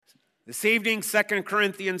This evening, 2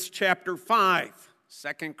 Corinthians chapter 5.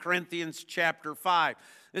 2 Corinthians chapter 5.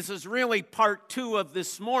 This is really part 2 of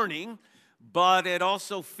this morning, but it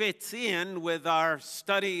also fits in with our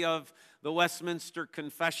study of the Westminster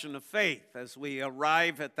Confession of Faith as we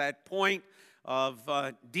arrive at that point of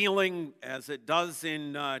dealing, as it does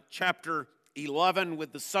in chapter 11,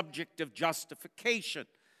 with the subject of justification.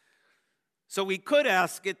 So we could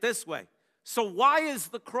ask it this way. So why is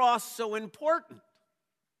the cross so important?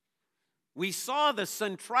 We saw the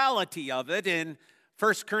centrality of it in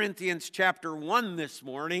 1 Corinthians chapter 1 this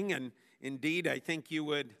morning, and indeed I think you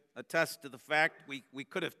would attest to the fact we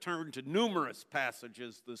could have turned to numerous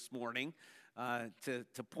passages this morning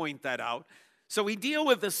to point that out. So we deal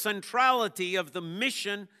with the centrality of the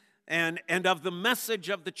mission and of the message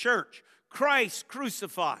of the church. Christ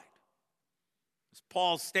crucified. As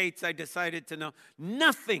Paul states, I decided to know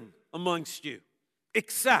nothing amongst you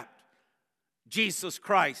except Jesus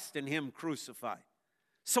Christ and Him crucified.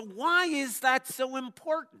 So why is that so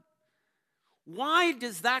important? Why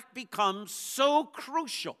does that become so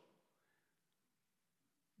crucial?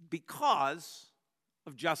 Because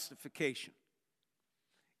of justification.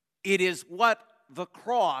 It is what the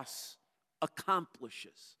cross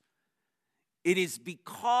accomplishes. It is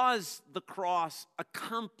because the cross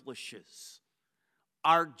accomplishes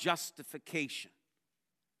our justification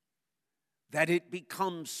that it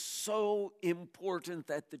becomes so important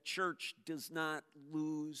that the church does not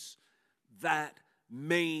lose that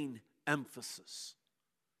main emphasis.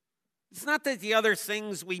 It's not that the other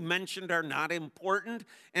things we mentioned are not important,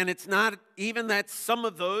 and it's not even that some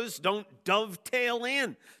of those don't dovetail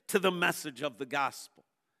in to the message of the gospel,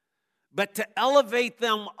 but to elevate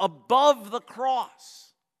them above the cross.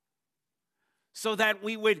 So that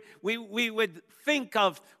we would think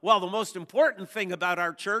of, well, the most important thing about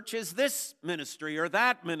our church is this ministry or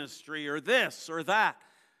this or that.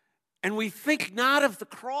 And we think not of the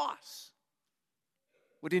cross.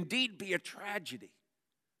 Would indeed be a tragedy.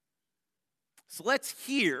 So let's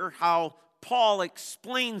hear how Paul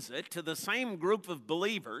explains it to the same group of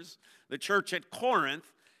believers, the church at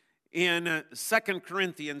Corinth, in 2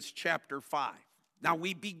 Corinthians chapter 5. Now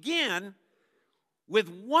we begin with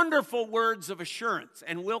wonderful words of assurance,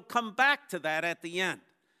 and we'll come back to that at the end.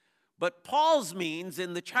 But Paul's means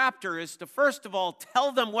in the chapter is to first of all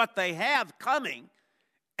tell them what they have coming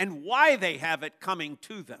and why they have it coming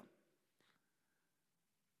to them.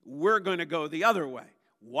 We're going to go the other way.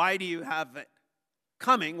 Why do you have it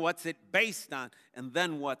coming? What's it based on? And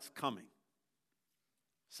then what's coming?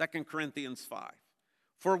 2 Corinthians 5.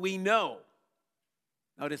 For we know,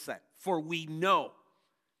 notice that, for we know.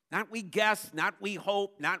 Not we guess, not we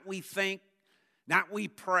hope, not we think, not we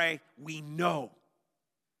pray. We know.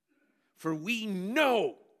 For we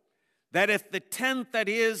know that if the tent that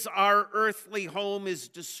is our earthly home is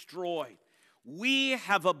destroyed, we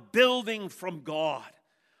have a building from God,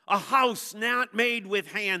 a house not made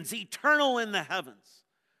with hands, eternal in the heavens.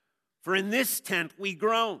 For in this tent we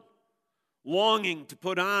groan, longing to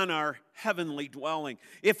put on our heavenly dwelling,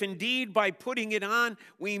 if indeed by putting it on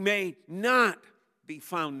we may not be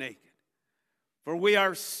found naked. For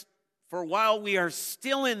while we are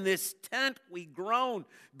still in this tent, we groan,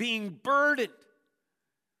 being burdened.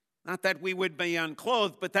 Not that we would be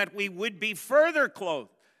unclothed, but that we would be further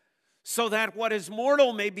clothed, so that what is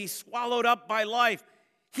mortal may be swallowed up by life.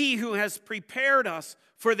 He who has prepared us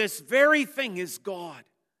for this very thing is God,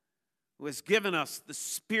 who has given us the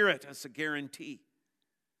Spirit as a guarantee.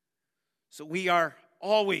 So we are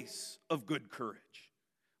always of good courage.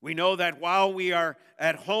 We know that while we are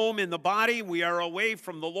at home in the body, we are away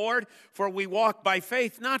from the Lord, for we walk by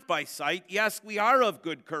faith, not by sight. Yes, we are of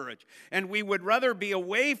good courage, and we would rather be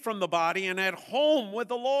away from the body and at home with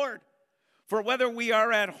the Lord. For whether we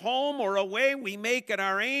are at home or away, we make it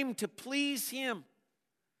our aim to please Him.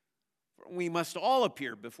 For we must all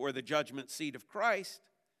appear before the judgment seat of Christ,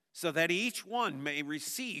 so that each one may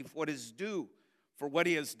receive what is due for what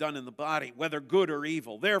he has done in the body, whether good or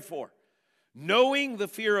evil. Therefore, knowing the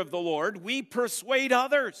fear of the Lord, we persuade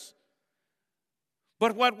others.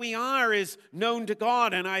 But what we are is known to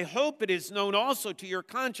God, and I hope it is known also to your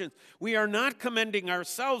conscience. We are not commending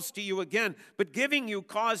ourselves to you again, but giving you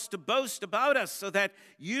cause to boast about us, so that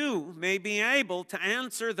you may be able to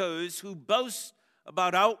answer those who boast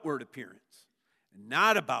about outward appearance, and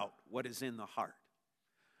not about what is in the heart.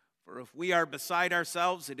 For if we are beside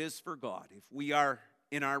ourselves, it is for God. If we are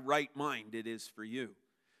in our right mind, it is for you.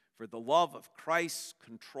 For the love of Christ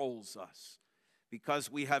controls us,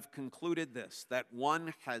 because we have concluded this, that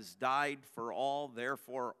one has died for all,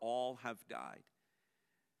 therefore all have died.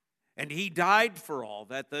 And he died for all,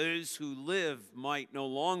 that those who live might no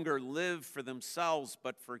longer live for themselves,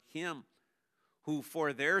 but for him who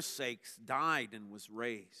for their sakes died and was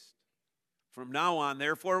raised. From now on,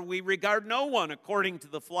 therefore, we regard no one according to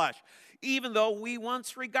the flesh. Even though we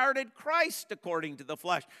once regarded Christ according to the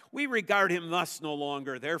flesh, we regard him thus no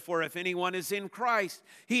longer. Therefore, if anyone is in Christ,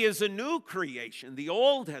 he is a new creation. The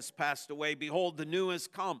old has passed away. Behold, the new has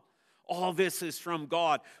come. All this is from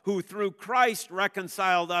God, who through Christ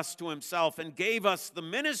reconciled us to himself and gave us the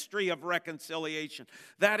ministry of reconciliation.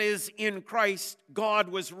 That is, in Christ, God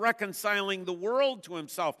was reconciling the world to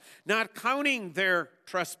himself, not counting their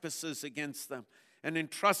trespasses against them, and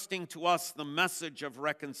entrusting to us the message of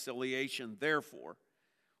reconciliation. Therefore,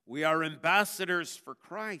 we are ambassadors for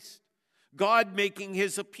Christ, God making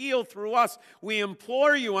his appeal through us. We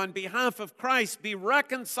implore you on behalf of Christ, be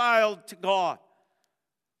reconciled to God.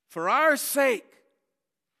 For our sake,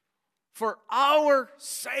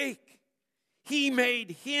 he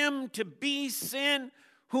made him to be sin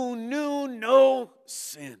who knew no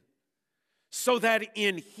sin, so that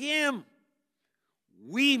in him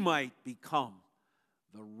we might become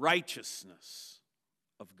the righteousness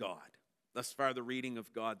of God. Thus far, the reading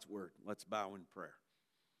of God's word. Let's bow in prayer.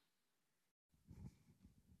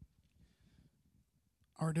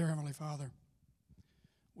 Our dear Heavenly Father,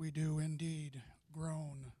 we do indeed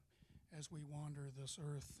groan as we wander this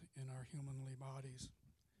earth in our humanly bodies.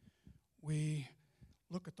 We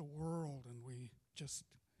look at the world and we just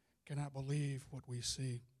cannot believe what we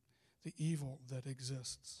see, the evil that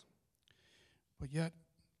exists. But yet,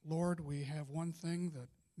 Lord, we have one thing that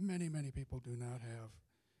many, many people do not have,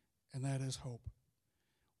 and that is hope.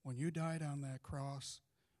 When you died on that cross,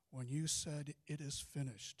 when you said, "It is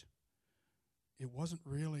finished," it wasn't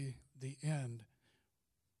really the end,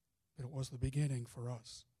 but it was the beginning for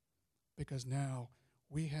us. Because now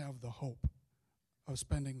we have the hope of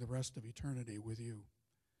spending the rest of eternity with you.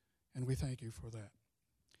 And we thank you for that.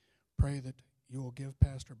 Pray that you will give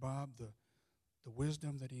Pastor Bob the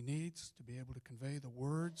wisdom that he needs to be able to convey the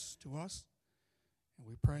words to us. And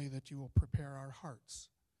we pray that you will prepare our hearts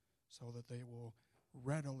so that they will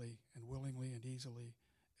readily and willingly and easily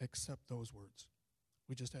accept those words.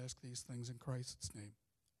 We just ask these things in Christ's name.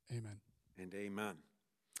 Amen. And amen.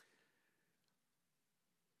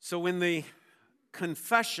 So when the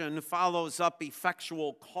confession follows up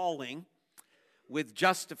effectual calling with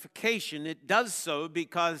justification, it does so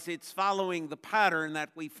because it's following the pattern that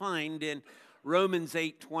we find in Romans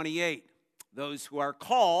 8:28. Those who are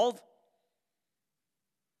called,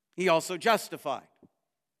 he also justified.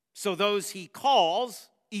 So those he calls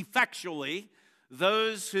effectually,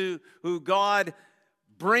 those who God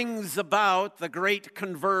brings about the great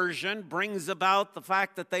conversion, brings about the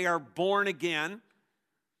fact that they are born again,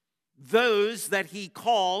 those that he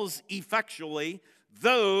calls effectually,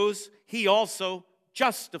 those he also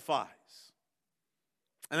justifies.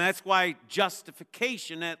 And that's why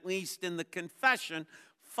justification, at least in the confession,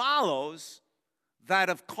 follows that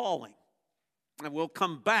of calling. And we'll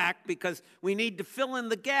come back because we need to fill in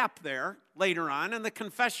the gap there later on, and the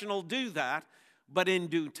confession will do that, but in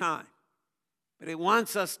due time. But it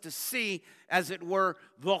wants us to see, as it were,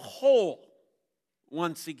 the whole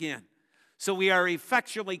once again. So we are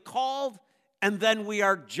effectually called, and then we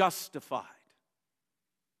are justified.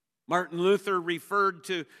 Martin Luther referred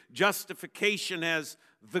to justification as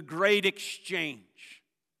the great exchange.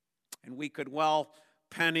 And we could well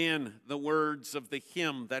pen in the words of the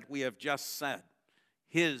hymn that we have just said,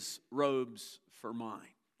 "His robes for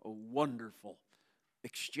mine." A wonderful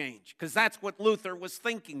exchange, because that's what Luther was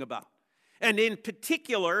thinking about. And in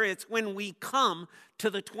particular, it's when we come to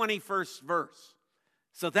the 21st verse.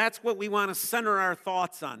 So that's what we want to center our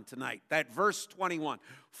thoughts on tonight, that verse 21.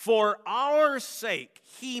 For our sake,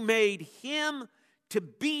 he made him to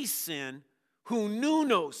be sin who knew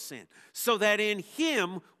no sin, so that in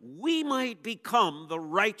him we might become the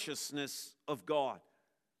righteousness of God.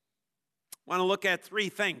 I want to look at three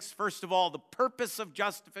things. First of all, the purpose of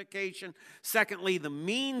justification. Secondly, the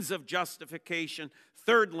means of justification.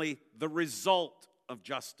 Thirdly, the result of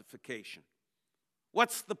justification.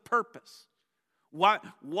 What's the purpose?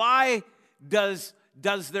 Why does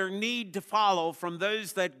there need to follow from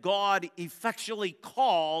those that God effectually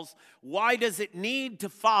calls, why does it need to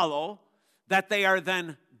follow that they are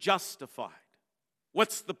then justified?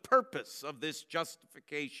 What's the purpose of this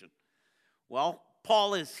justification? Well,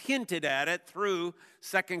 Paul has hinted at it through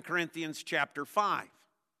 2 Corinthians chapter 5.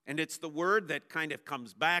 And it's the word that kind of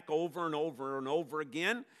comes back over and over and over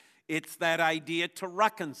again. It's that idea to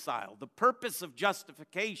reconcile. The purpose of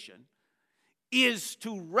justification is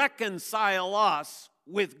to reconcile us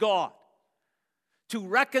with God. To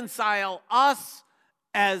reconcile us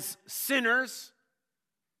as sinners,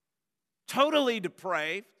 totally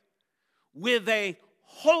depraved, with a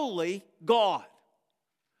holy God.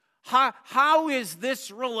 How is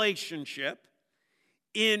this relationship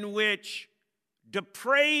in which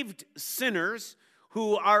depraved sinners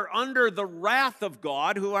who are under the wrath of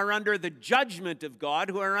God, who are under the judgment of God,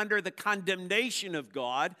 who are under the condemnation of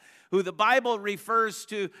God, who the Bible refers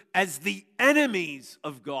to as the enemies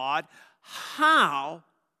of God, how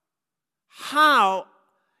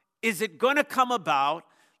is it going to come about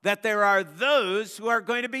that there are those who are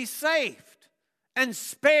going to be saved and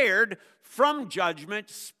spared from judgment,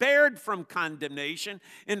 spared from condemnation?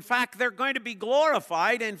 In fact, they're going to be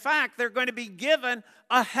glorified. In fact, they're going to be given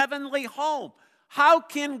a heavenly home. How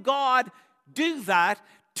can God do that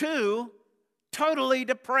to totally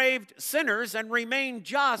depraved sinners and remain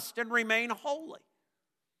just and remain holy?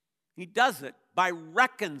 He does it by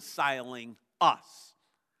reconciling us.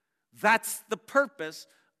 That's the purpose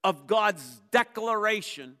of God's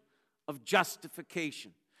declaration of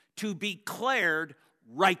justification, to be declared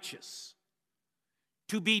righteous,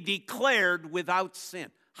 to be declared without sin.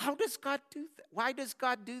 How does God do that? Why does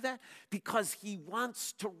God do that? Because He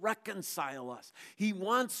wants to reconcile us. He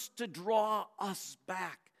wants to draw us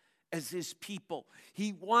back as His people.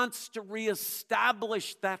 He wants to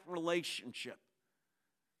reestablish that relationship.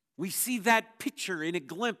 We see that picture in a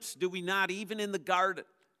glimpse, do we not, even in the garden?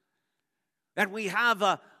 That we have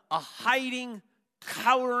a hiding,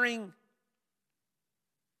 cowering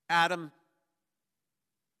Adam,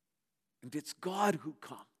 and it's God who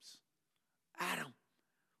comes. Adam,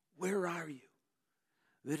 where are you?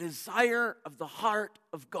 The desire of the heart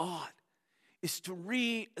of God is to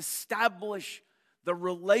reestablish the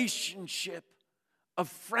relationship of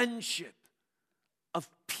friendship, of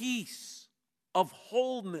peace, of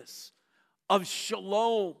wholeness, of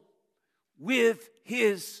shalom with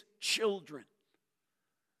His children.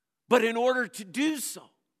 But in order to do so,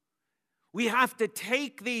 we have to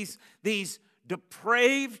take these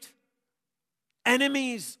depraved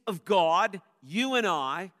enemies of God, you and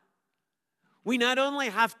I. We not only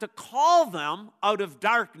have to call them out of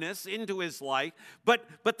darkness into His light, but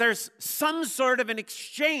there's some sort of an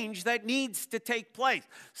exchange that needs to take place.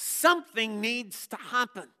 Something needs to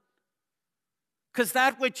happen. Because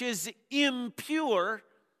that which is impure,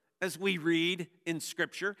 as we read in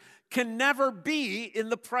Scripture, can never be in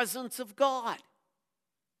the presence of God.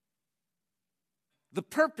 The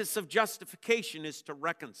purpose of justification is to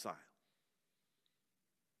reconcile.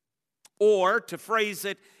 Or, to phrase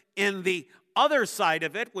it in the other side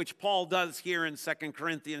of it, which Paul does here in 2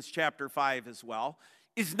 Corinthians chapter 5 as well,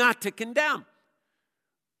 is not to condemn.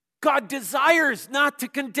 God desires not to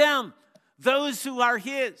condemn those who are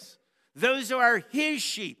His, those who are His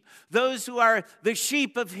sheep, those who are the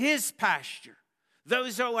sheep of His pasture,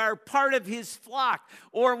 those who are part of His flock,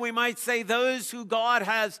 or we might say those who God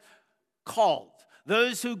has called,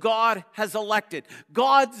 those who God has elected.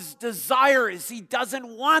 God's desire is He doesn't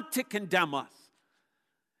want to condemn us.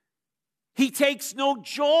 He takes no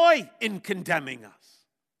joy in condemning us.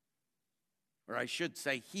 Or I should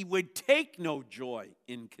say, He would take no joy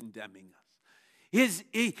in condemning us.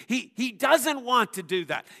 He doesn't want to do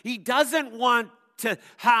that. He doesn't want to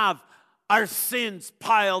have our sins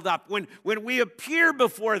piled up. When we appear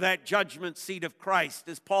before that judgment seat of Christ,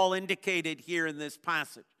 as Paul indicated here in this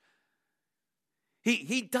passage,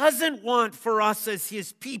 He doesn't want for us as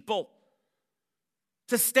His people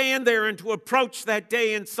to stand there and to approach that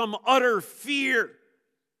day in some utter fear,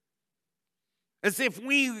 as if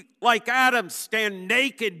we, like Adam, stand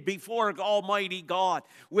naked before Almighty God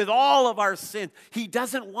with all of our sins. He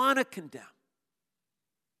doesn't want to condemn.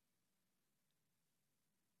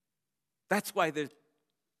 That's why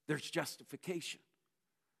there's justification.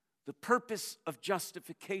 The purpose of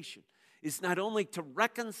justification is not only to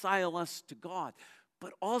reconcile us to God,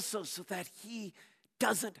 but also so that He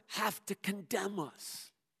doesn't have to condemn us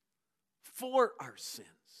for our sins.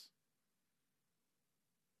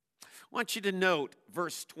 I want you to note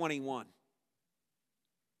verse 21.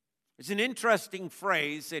 It's an interesting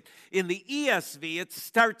phrase. In the ESV, it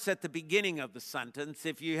starts at the beginning of the sentence.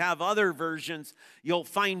 If you have other versions, you'll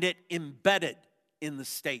find it embedded in the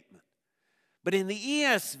statement. But in the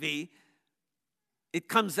ESV, it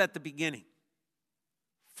comes at the beginning.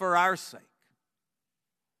 For our sake.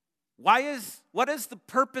 What is the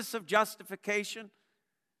purpose of justification?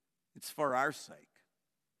 It's for our sake.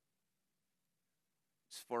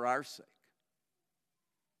 It's for our sake.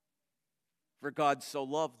 For God so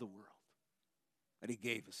loved the world that He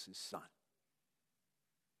gave us His Son.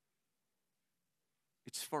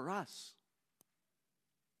 It's for us.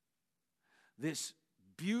 This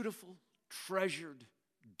beautiful, treasured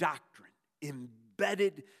doctrine embedded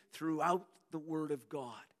embedded throughout the Word of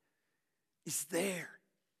God is there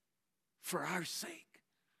for our sake.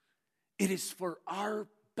 It is for our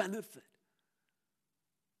benefit.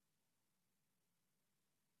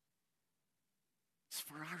 It's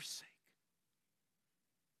for our sake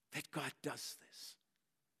that God does this.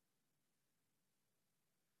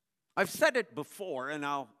 I've said it before, and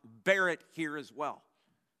I'll bear it here as well.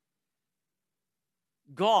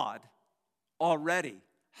 God already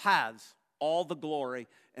has all the glory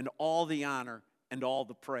and all the honor and all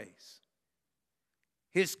the praise.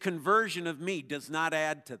 His conversion of me does not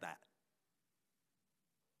add to that.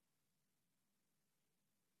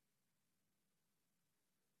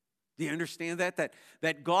 Do you understand that?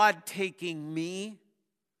 That God taking me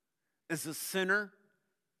as a sinner,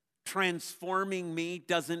 transforming me,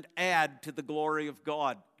 doesn't add to the glory of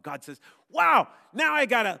God. God says, wow, now I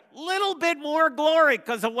got a little bit more glory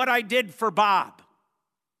because of what I did for Bob.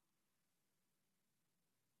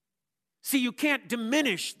 See, you can't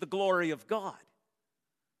diminish the glory of God.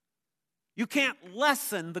 You can't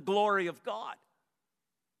lessen the glory of God.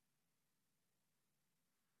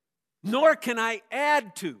 Nor can I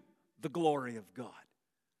add to the glory of God.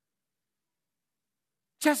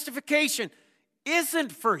 Justification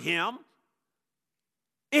isn't for him.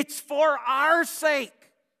 It's for our sake.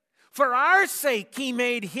 For our sake, he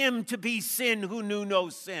made him to be sin who knew no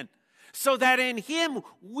sin, so that in him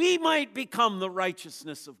we might become the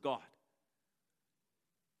righteousness of God.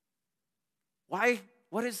 Why?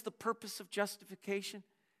 What is the purpose of justification?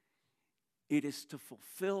 It is to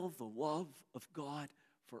fulfill the love of God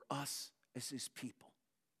for us as his people.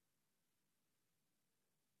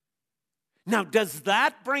 Now, does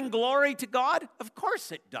that bring glory to God? Of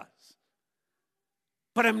course it does.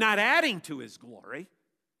 But I'm not adding to his glory.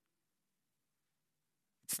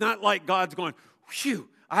 It's not like God's going, phew,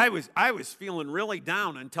 I was feeling really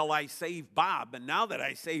down until I saved Bob, and now that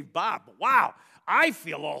I saved Bob, wow, I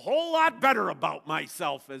feel a whole lot better about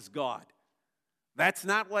myself as God. That's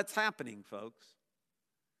not what's happening, folks.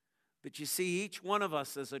 But you see, each one of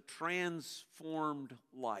us has a transformed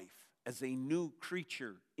life, as a new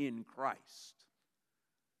creature in Christ,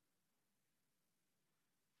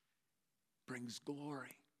 brings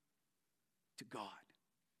glory to God.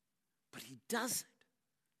 But he does it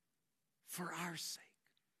for our sake.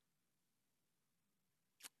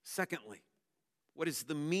 Secondly, what is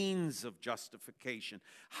the means of justification?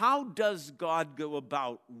 How does God go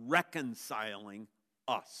about reconciling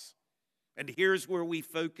us? And here's where we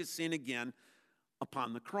focus in again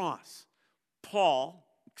upon the cross. Paul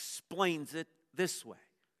explains it this way.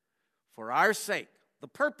 For our sake, the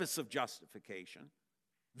purpose of justification,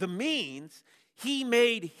 the means, he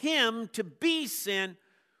made him to be sin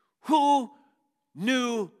who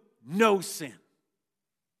knew no sin.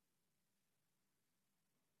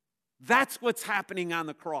 That's what's happening on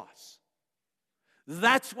the cross.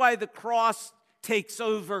 That's why the cross takes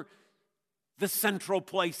over the central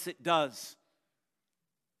place it does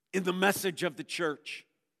in the message of the church.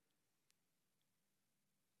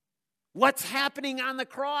 What's happening on the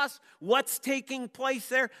cross? What's taking place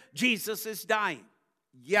there? Jesus is dying.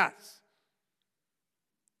 Yes.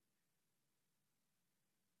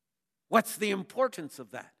 What's the importance of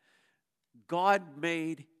that? God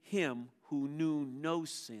made him who knew no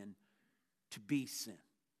sin to be sin.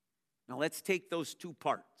 Now let's take those two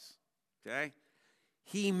parts, okay?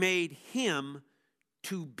 He made him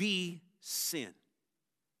to be sin.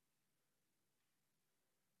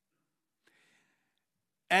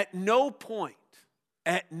 At no point,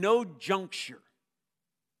 at no juncture,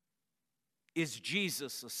 is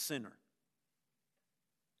Jesus a sinner.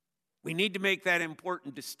 We need to make that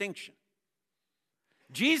important distinction.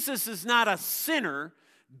 Jesus is not a sinner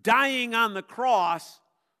dying on the cross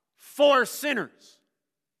for sinners.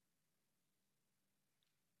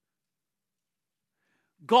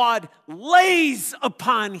 God lays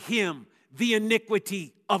upon him the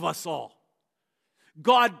iniquity of us all.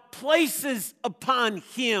 God places upon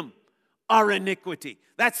him our iniquity.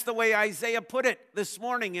 That's the way Isaiah put it this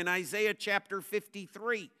morning in Isaiah chapter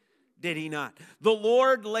 53, did he not? The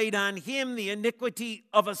Lord laid on him the iniquity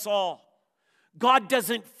of us all. God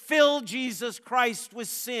doesn't fill Jesus Christ with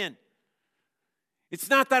sin. It's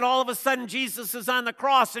not that all of a sudden Jesus is on the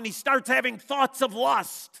cross and he starts having thoughts of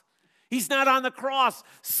lust. He's not on the cross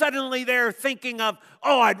suddenly there thinking of,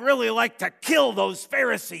 oh, I'd really like to kill those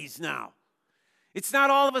Pharisees now. It's not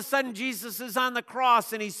all of a sudden Jesus is on the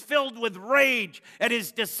cross and he's filled with rage at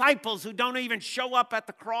his disciples who don't even show up at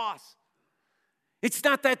the cross. It's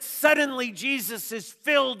not that suddenly Jesus is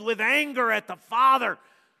filled with anger at the Father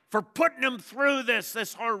for putting him through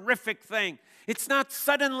this horrific thing. It's not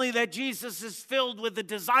suddenly that Jesus is filled with the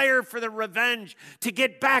desire for the revenge to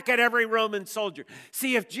get back at every Roman soldier.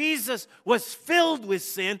 See, if Jesus was filled with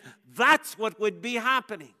sin, that's what would be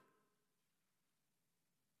happening.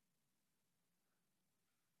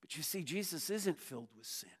 But you see, Jesus isn't filled with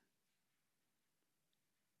sin.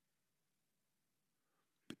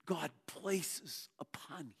 But God places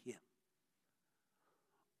upon him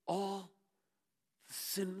all the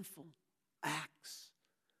sinful acts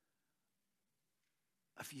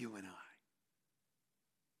of you and I.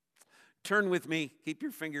 Turn with me, keep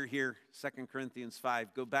your finger here, 2 Corinthians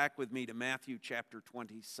 5. Go back with me to Matthew chapter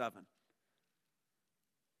 27.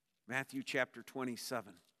 Matthew chapter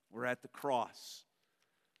 27. We're at the cross.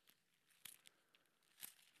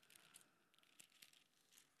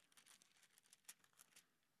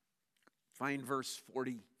 Find verse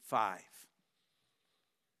 45.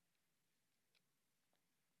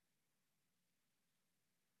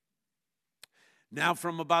 Now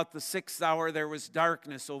from about the 6th hour there was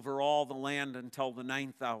darkness over all the land until the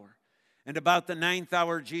 9th hour. And about the 9th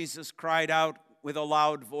hour Jesus cried out with a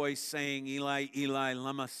loud voice, saying, Eli, Eli,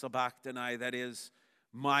 lama sabachthani, that is,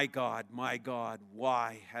 my God,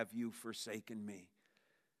 why have you forsaken me?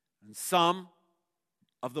 And some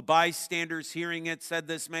of the bystanders hearing it said,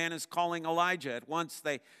 this man is calling Elijah. At once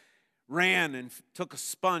they ran and took a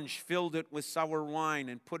sponge, filled it with sour wine,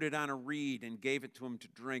 and put it on a reed and gave it to him to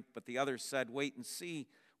drink. But the others said, wait and see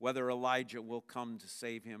whether Elijah will come to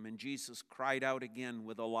save him. And Jesus cried out again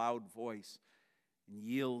with a loud voice and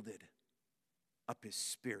yielded up his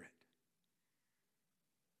spirit.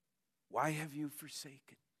 Why have you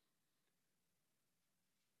forsaken?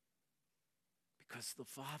 Because the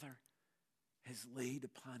Father has laid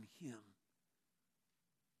upon him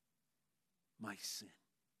my sin.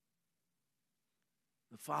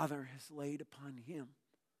 The Father has laid upon him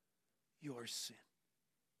your sin.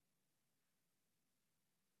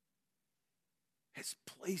 Has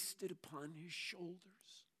placed it upon his shoulders.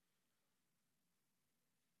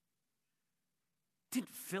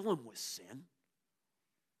 Didn't fill him with sin.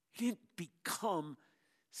 He didn't become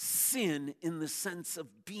sin in the sense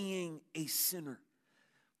of being a sinner.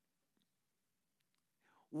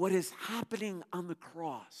 What is happening on the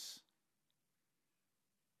cross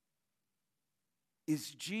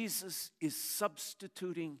is Jesus is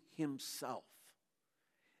substituting himself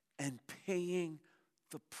and paying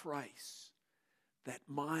the price that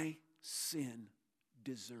my sin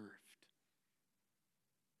deserved.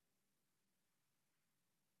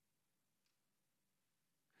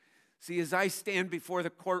 See, as I stand before the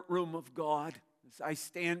courtroom of God, as I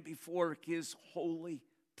stand before his holy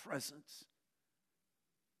presence,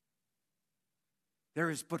 there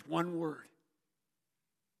is but one word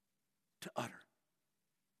to utter.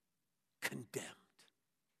 Condemned.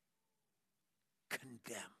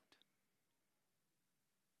 Condemned.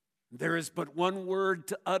 There is but one word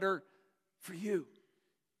to utter for you.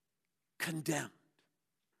 Condemned.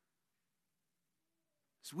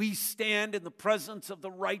 As we stand in the presence of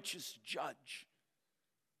the righteous judge,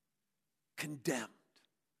 condemned,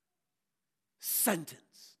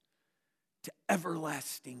 sentenced to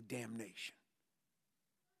everlasting damnation.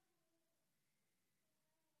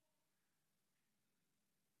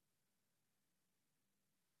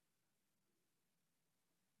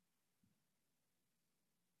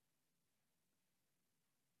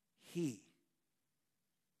 He,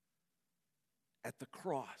 at the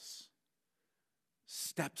cross,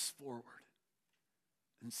 steps forward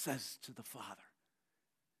and says to the Father,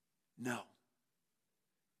 no,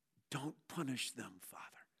 don't punish them, Father.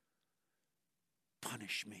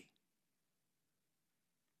 Punish me.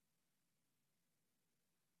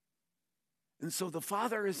 And so the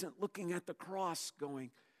Father isn't looking at the cross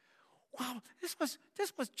going, wow, this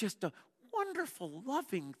was just a wonderful,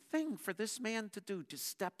 loving thing for this man to do, to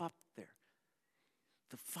step up there.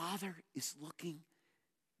 The Father is looking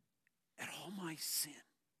at all my sin,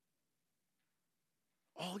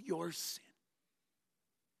 all your sin,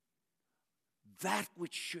 that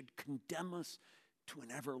which should condemn us to an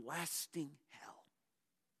everlasting hell.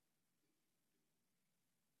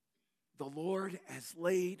 The Lord has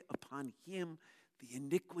laid upon him the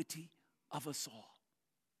iniquity of us all.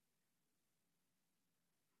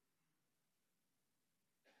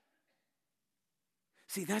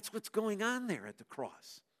 See, that's what's going on there at the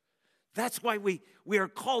cross. That's why we are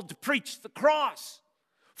called to preach the cross.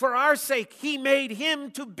 For our sake, he made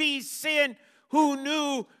him to be sin who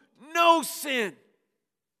knew no sin.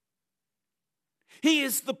 He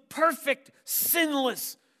is the perfect,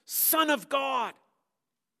 sinless Son of God.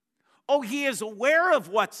 Oh, he is aware of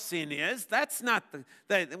what sin is. That's not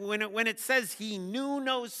when it says he knew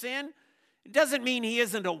no sin, it doesn't mean he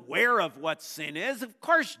isn't aware of what sin is. Of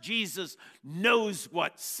course, Jesus knows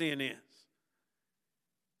what sin is.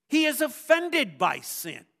 He is offended by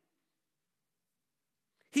sin.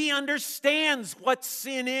 He understands what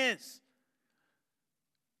sin is.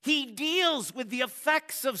 He deals with the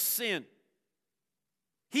effects of sin.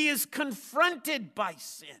 He is confronted by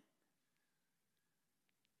sin.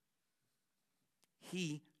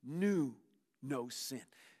 He knew no sin.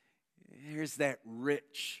 Here's that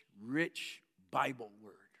rich Bible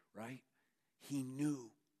word, right? He knew.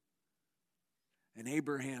 And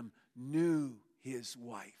Abraham knew his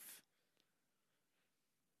wife.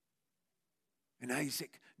 And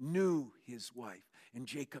Isaac knew his wife. And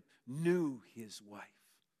Jacob knew his wife.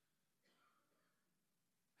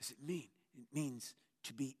 What does it mean? It means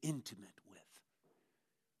to be intimate with.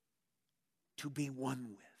 To be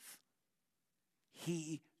one with.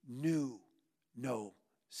 He knew no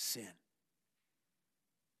sin.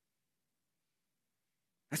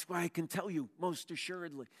 That's why I can tell you most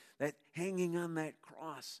assuredly that hanging on that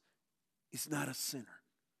cross is not a sinner.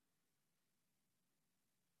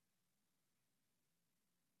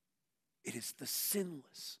 It is the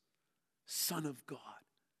sinless Son of God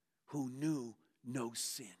who knew no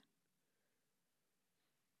sin.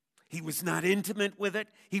 He was not intimate with it.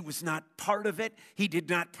 He was not part of it. He did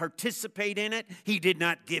not participate in it. He did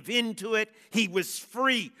not give in to it. He was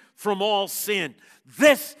free from all sin.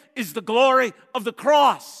 This is the glory of the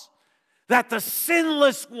cross, that the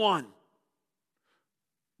sinless one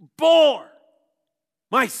bore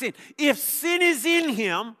my sin. If sin is in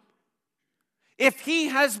him, if he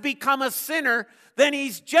has become a sinner, then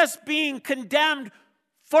he's just being condemned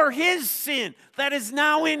for his sin that is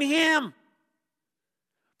now in him.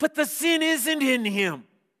 But the sin isn't in him.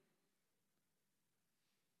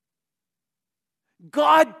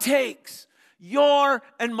 God takes your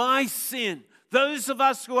and my sin, those of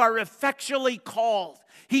us who are effectually called,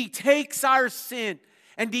 he takes our sin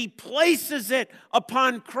and he places it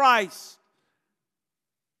upon Christ.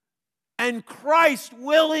 And Christ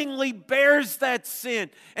willingly bears that sin.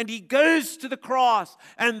 And he goes to the cross.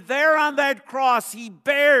 And there on that cross, he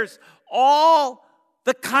bears all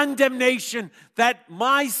the condemnation that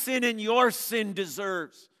my sin and your sin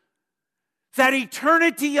deserves. That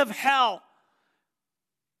eternity of hell.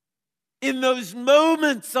 In those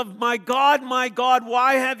moments of my God,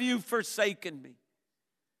 why have you forsaken me?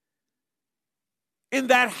 In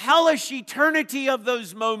that hellish eternity of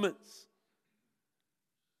those moments,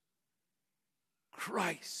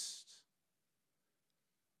 Christ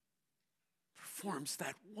performs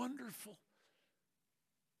that wonderful,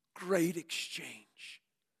 great exchange.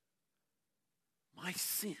 My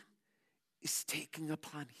sin is taken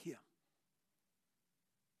upon him.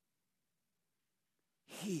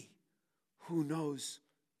 He who knows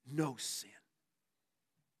no sin.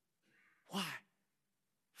 Why?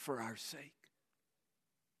 For our sake.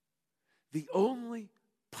 The only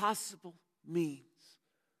possible means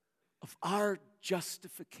of our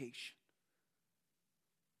justification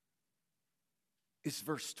is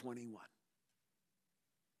verse 21.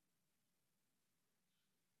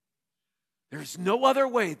 There's no other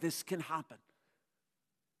way this can happen.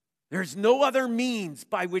 There's no other means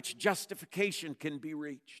by which justification can be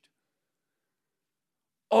reached.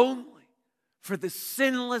 Only for the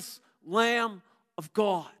sinless Lamb of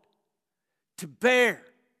God to bear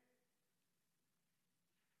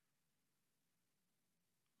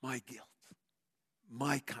my guilt,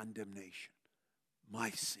 my condemnation, my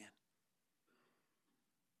sin.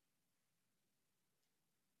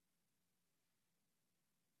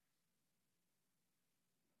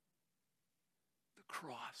 The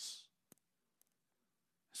cross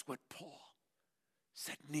is what Paul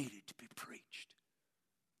said needed to be preached.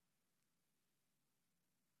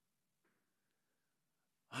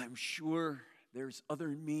 I'm sure there's other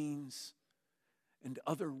means and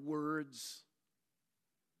other words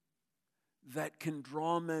that can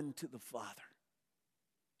draw men to the Father.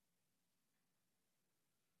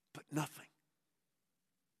 But nothing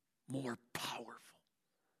more powerful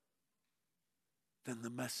than the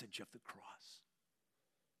message of the cross.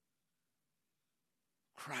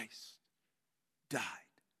 Christ died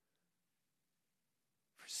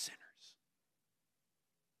for sinners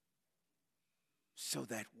so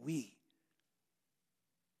that we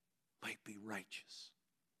might be righteous.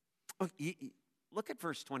 Oh, look at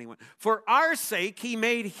verse 21. For our sake he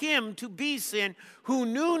made him to be sin who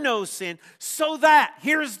knew no sin, so that,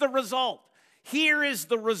 here's the result. Here is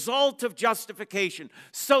the result of justification.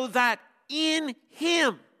 So that in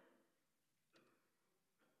him,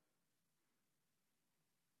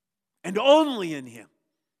 and only in him.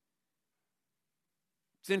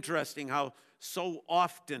 It's interesting how so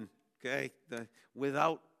often,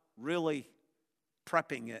 without really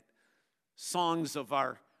prepping it, songs of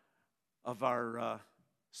our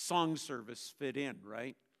song service fit in,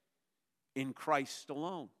 right? In Christ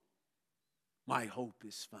alone, my hope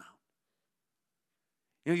is found.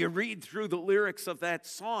 You read through the lyrics of that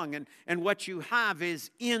song, and what you have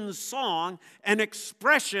is in song an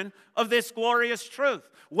expression of this glorious truth.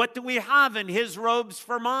 What do we have in his robes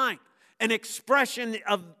for mine? An expression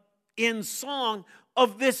in song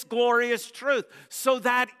of this glorious truth, so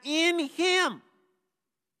that in him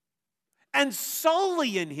and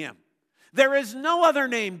solely in him there is no other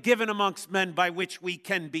name given amongst men by which we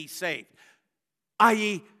can be saved,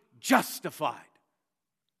 i.e., justified.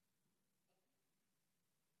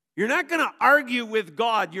 You're not going to argue with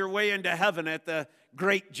God your way into heaven at the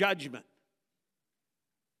great judgment.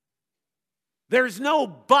 There's no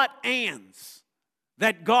but-ands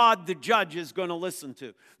that God, the judge, is going to listen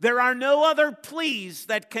to. There are no other pleas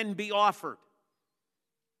that can be offered.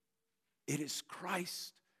 It is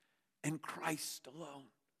Christ and Christ alone.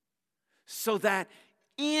 So that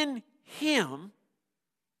in him,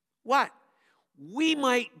 what? We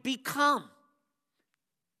might become.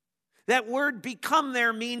 That word become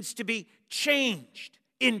there means to be changed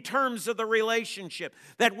in terms of the relationship.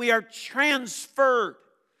 That we are transferred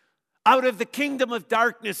out of the kingdom of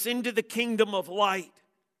darkness into the kingdom of light.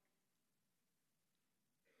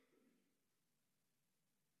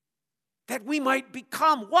 That we might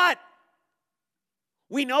become what?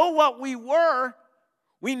 We know what we were.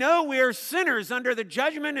 We know we are sinners under the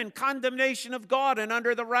judgment and condemnation of God and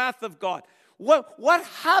under the wrath of God. What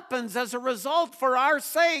happens as a result for our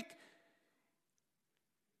sake?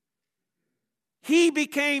 He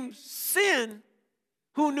became sin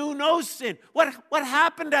who knew no sin. What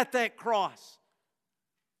happened at that cross?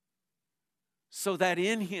 So that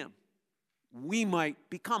in him we might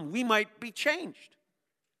become, we might be changed.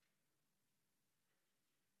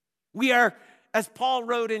 We are, as Paul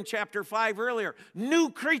wrote in chapter 5 earlier, new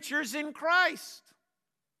creatures in Christ.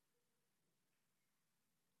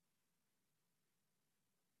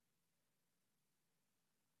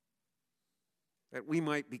 That we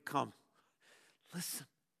might become, listen,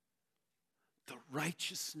 the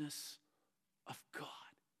righteousness of God.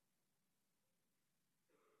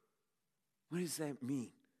 What does that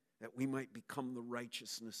mean? That we might become the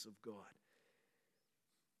righteousness of God.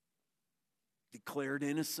 Declared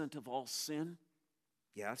innocent of all sin?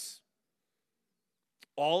 Yes.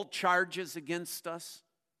 All charges against us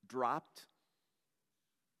dropped?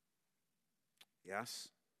 Yes.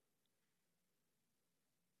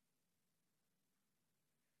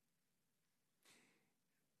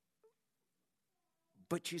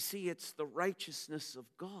 But you see, it's the righteousness of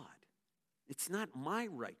God. It's not my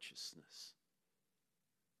righteousness.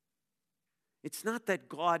 It's not that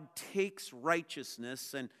God takes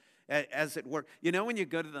righteousness and, as it were, you know, when you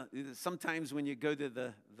go to sometimes when you go to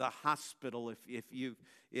the hospital, if you've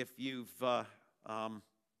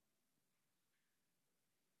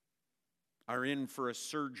are in for a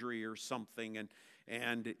surgery or something,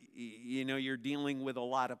 and you know you're dealing with a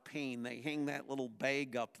lot of pain, they hang that little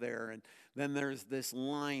bag up there, and then there's this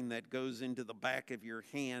line that goes into the back of your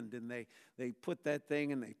hand, and they put that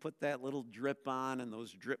thing and they put that little drip on, and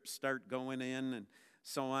those drips start going in and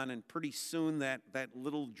so on, and pretty soon that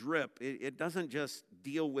little drip, it doesn't just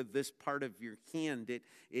deal with this part of your hand,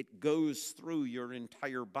 it goes through your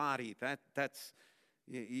entire body. That's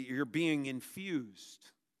you're being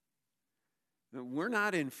infused. We're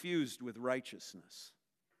not infused with righteousness.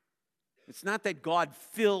 It's not that God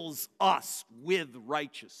fills us with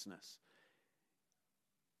righteousness.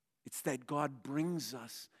 It's that God brings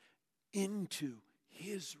us into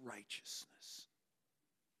his righteousness.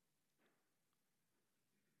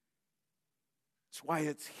 That's why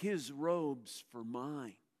it's his robes for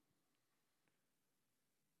mine.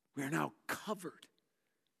 We are now covered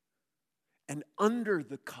and under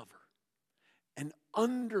the cover and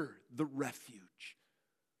under the refuge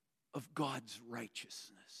of God's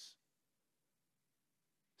righteousness,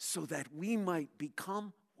 so that we might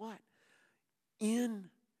become what? In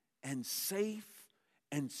and safe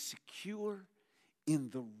and secure in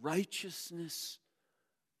the righteousness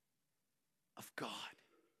of God.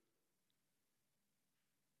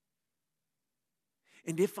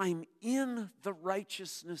 And if I'm in the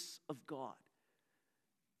righteousness of God,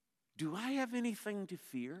 do I have anything to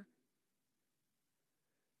fear?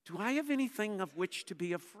 Do I have anything of which to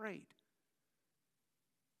be afraid?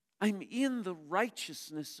 I'm in the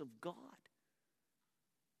righteousness of God.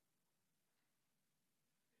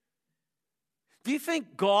 Do you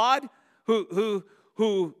think God,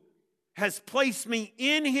 who has placed me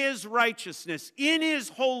in His righteousness, in His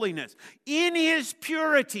holiness, in His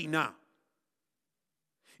purity now,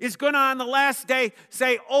 is going to on the last day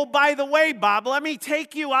say, oh, by the way, Bob, let me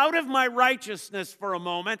take you out of my righteousness for a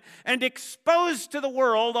moment and expose to the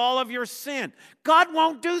world all of your sin. God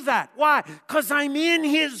won't do that. Why? Because I'm in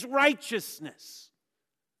His righteousness.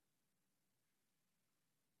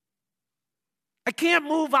 I can't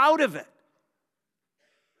move out of it.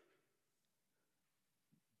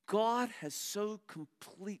 God has so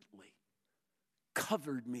completely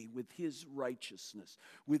covered me with His righteousness,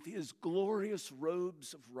 with His glorious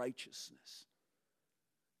robes of righteousness,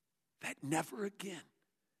 that never again,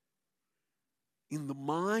 in the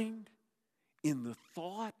mind, in the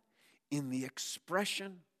thought, in the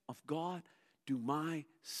expression of God, do my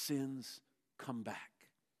sins come back.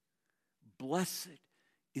 Blessed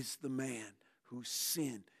is the man whose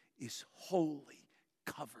sin is wholly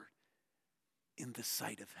covered in the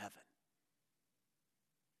sight of heaven.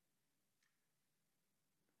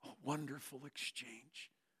 A wonderful exchange.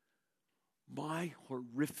 My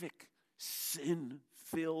horrific,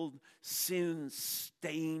 sin-filled,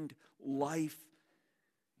 sin-stained life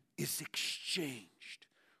is exchanged.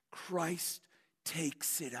 Christ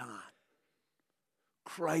takes it on.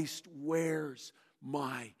 Christ wears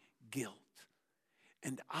my guilt.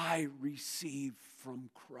 And I receive from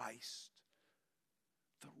Christ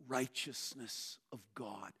the righteousness of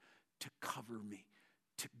God to cover me,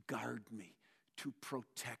 to guard me, to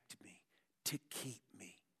protect me, to keep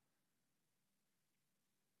me.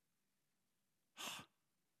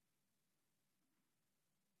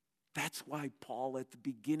 That's why Paul at the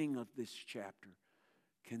beginning of this chapter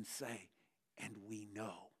can say, and we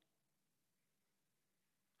know.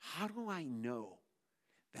 How do I know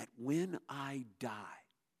that when I die,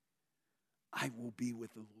 I will be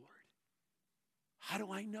with the Lord? How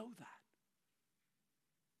do I know that?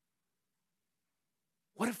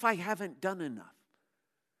 What if I haven't done enough?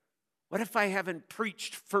 What if I haven't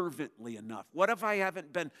preached fervently enough? What if I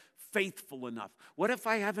haven't been faithful enough? What if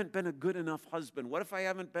I haven't been a good enough husband? What if I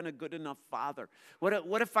haven't been a good enough father?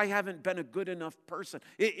 What if I haven't been a good enough person?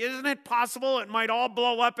 Isn't it possible it might all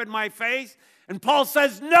blow up in my face? And Paul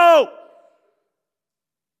says, no!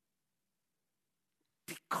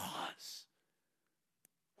 Because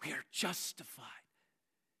we are justified.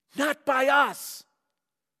 Not by us.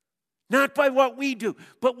 Not by what we do.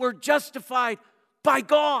 But we're justified by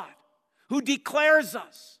God, who declares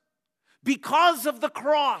us, because of the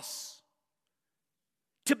cross,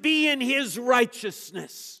 to be in His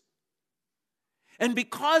righteousness. And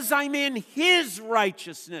because I'm in His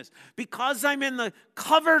righteousness, because I'm in the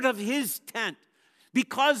covered of His tent,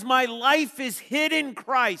 because my life is hid in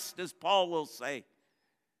Christ, as Paul will say,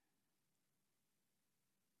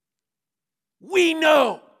 we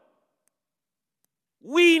know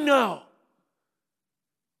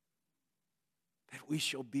that we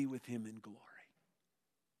shall be with Him in glory.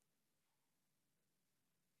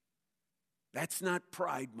 That's not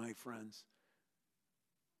pride, my friends.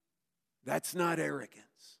 That's not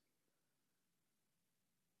arrogance.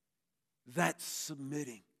 That's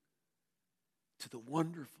submitting to the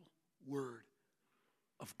wonderful word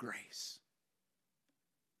of grace.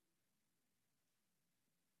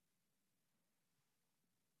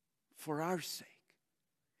 For our sake,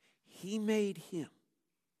 He made Him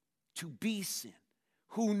to be sin,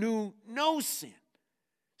 who knew no sin,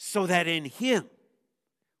 so that in Him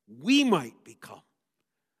we might become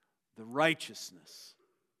the righteousness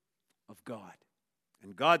of God.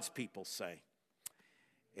 And God's people say,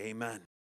 amen.